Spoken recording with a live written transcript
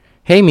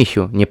Hej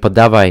misiu, nie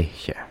poddawaj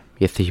się.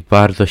 Jesteś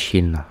bardzo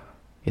silna.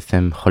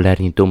 Jestem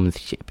cholernie dumny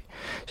z ciebie,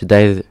 że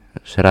dajesz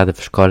radę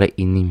w szkole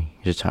innymi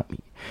rzeczami.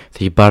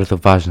 Jesteś bardzo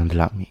ważna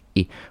dla mnie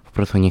i po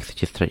prostu nie chcę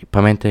cię stracić.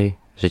 Pamiętaj,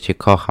 że cię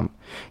kocham.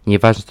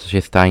 Nieważne co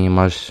się stanie,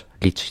 możesz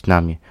liczyć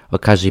na mnie. O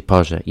każdej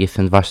porze.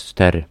 Jestem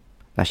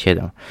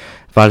 24/7.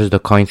 Walcz do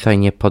końca i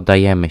nie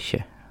poddajemy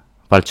się.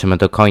 Walczymy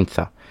do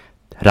końca.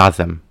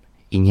 Razem.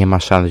 I nie ma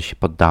szans, że się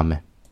poddamy.